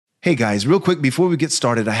Hey guys, real quick before we get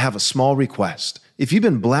started, I have a small request. If you've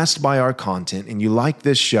been blessed by our content and you like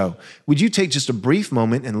this show, would you take just a brief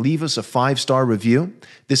moment and leave us a 5-star review?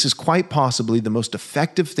 This is quite possibly the most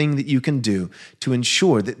effective thing that you can do to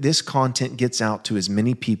ensure that this content gets out to as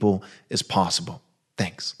many people as possible.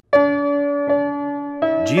 Thanks.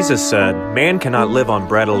 Jesus said, "Man cannot live on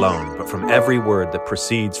bread alone, but from every word that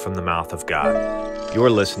proceeds from the mouth of God."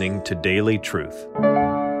 You're listening to Daily Truth.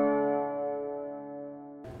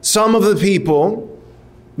 Some of the people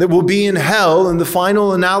that will be in hell in the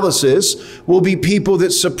final analysis will be people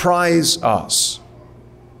that surprise us.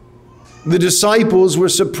 The disciples were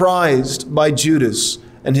surprised by Judas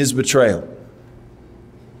and his betrayal.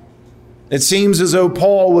 It seems as though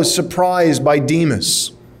Paul was surprised by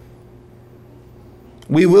Demas.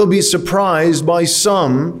 We will be surprised by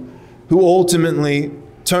some who ultimately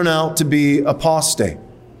turn out to be apostate.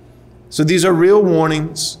 So these are real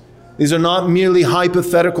warnings. These are not merely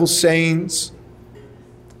hypothetical sayings.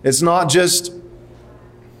 It's not just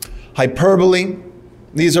hyperbole.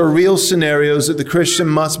 These are real scenarios that the Christian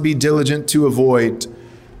must be diligent to avoid.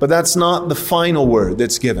 But that's not the final word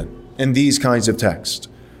that's given in these kinds of texts.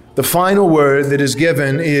 The final word that is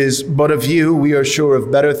given is, "But of you we are sure of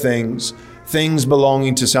better things, things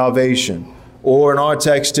belonging to salvation." Or in our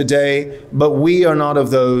text today, "But we are not of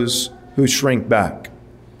those who shrink back."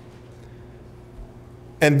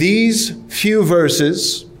 And these few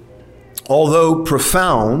verses, although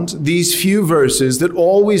profound, these few verses that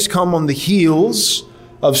always come on the heels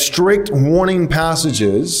of strict warning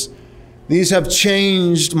passages, these have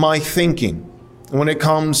changed my thinking when it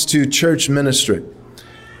comes to church ministry.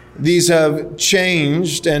 These have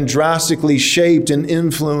changed and drastically shaped and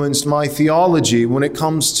influenced my theology when it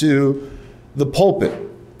comes to the pulpit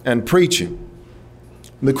and preaching.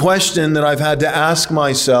 The question that I've had to ask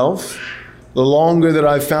myself the longer that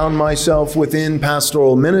I've found myself within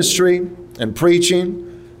pastoral ministry and preaching,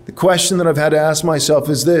 the question that I've had to ask myself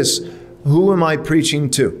is this: who am I preaching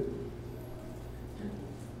to?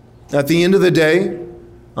 At the end of the day,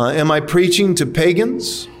 am I preaching to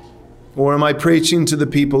pagans or am I preaching to the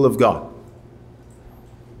people of God?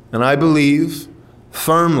 And I believe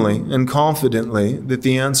firmly and confidently that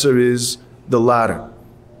the answer is the latter,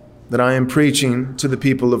 that I am preaching to the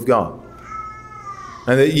people of God.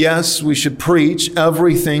 And that yes, we should preach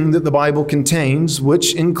everything that the Bible contains,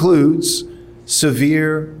 which includes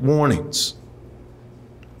severe warnings.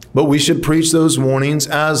 But we should preach those warnings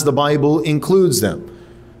as the Bible includes them,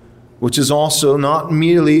 which is also not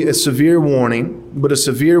merely a severe warning, but a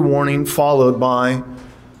severe warning followed by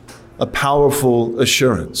a powerful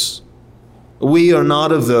assurance. We are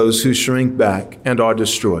not of those who shrink back and are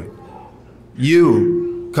destroyed. You,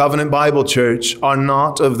 Covenant Bible Church, are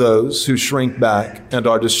not of those who shrink back and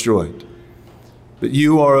are destroyed, but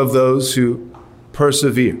you are of those who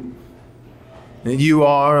persevere. And you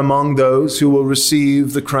are among those who will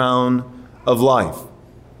receive the crown of life.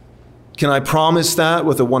 Can I promise that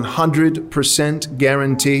with a 100%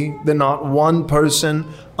 guarantee that not one person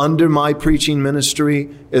under my preaching ministry,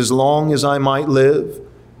 as long as I might live,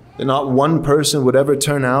 that not one person would ever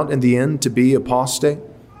turn out in the end to be apostate?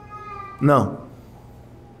 No.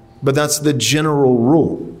 But that's the general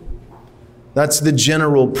rule. That's the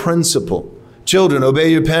general principle. Children,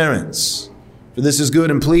 obey your parents, for this is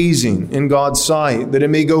good and pleasing in God's sight, that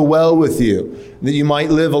it may go well with you, that you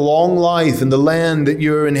might live a long life in the land that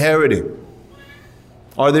you're inheriting.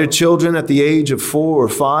 Are there children at the age of 4 or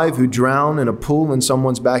 5 who drown in a pool in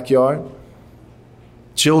someone's backyard?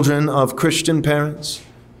 Children of Christian parents?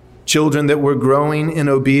 Children that were growing in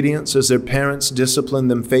obedience as their parents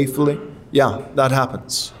disciplined them faithfully? Yeah, that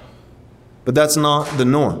happens. But that's not the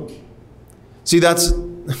norm. See, that's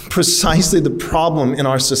precisely the problem in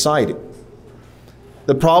our society.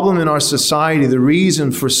 The problem in our society, the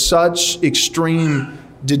reason for such extreme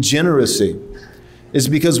degeneracy, is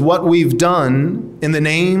because what we've done in the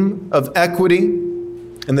name of equity,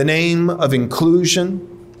 in the name of inclusion,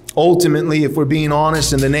 ultimately, if we're being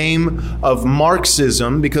honest, in the name of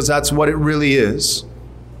Marxism, because that's what it really is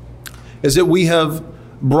that we have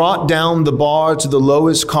brought down the bar to the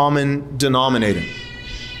lowest common denominator.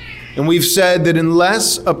 And we've said that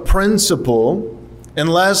unless a principle,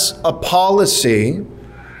 unless a policy,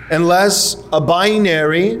 unless a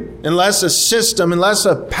binary, unless a system, unless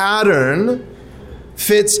a pattern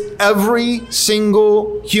fits every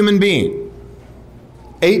single human being,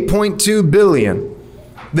 8.2 billion,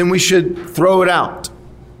 then we should throw it out.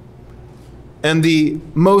 And the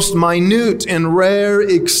most minute and rare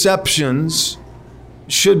exceptions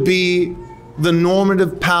should be the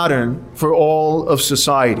normative pattern for all of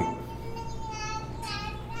society.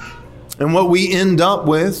 And what we end up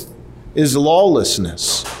with is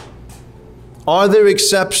lawlessness Are there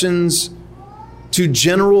exceptions to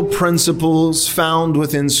general principles found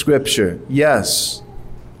within Scripture? Yes.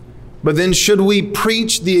 But then should we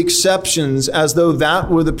preach the exceptions as though that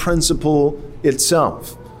were the principle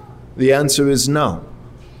itself? The answer is no.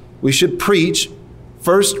 We should preach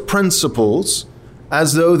first principles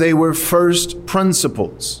as though they were first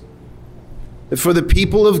principles. For the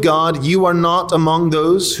people of God, you are not among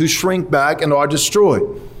those who shrink back and are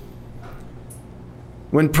destroyed.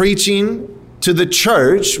 When preaching to the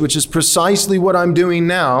church, which is precisely what I'm doing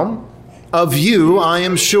now, of you I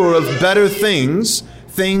am sure of better things,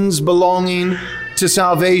 things belonging to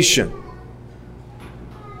salvation.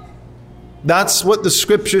 That's what the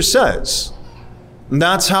Scripture says. And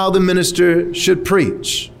that's how the minister should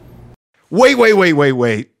preach.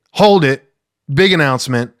 Wait. Hold it. Big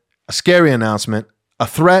announcement, a scary announcement, a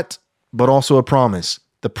threat, but also a promise.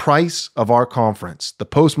 The price of our conference, the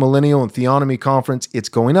Post-Millennial and Theonomy Conference, it's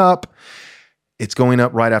going up. It's going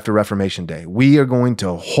up right after Reformation Day. We are going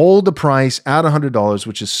to hold the price at $100,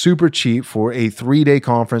 which is super cheap for a 3-day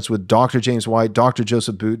conference with Dr. James White, Dr.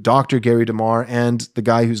 Joseph Boot, Dr. Gary DeMar, and the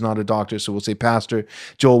guy who's not a doctor, so we'll say Pastor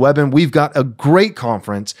Joel Webben. We've got a great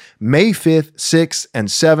conference, May 5th, 6th, and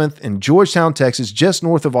 7th in Georgetown, Texas, just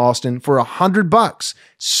north of Austin for $100.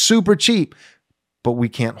 Super cheap, but we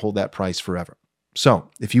can't hold that price forever. So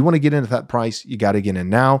if you want to get into that price, you got to get in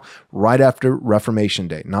now, right after Reformation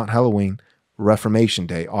Day, not Halloween. Reformation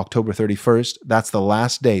Day, October 31st. That's the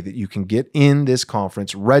last day that you can get in this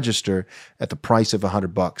conference, register at the price of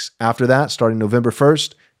 $100. After that, starting November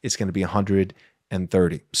 1st, it's going to be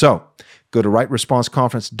 $130. So go to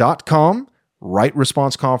rightresponseconference.com,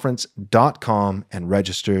 rightresponseconference.com, and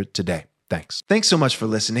register today. Thanks. Thanks so much for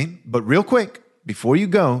listening. But real quick, before you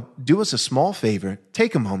go, do us a small favor,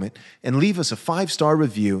 take a moment, and leave us a 5-star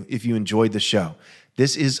review if you enjoyed the show.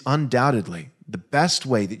 This is undoubtedly the best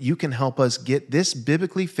way that you can help us get this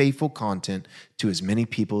biblically faithful content to as many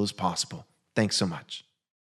people as possible. Thanks so much.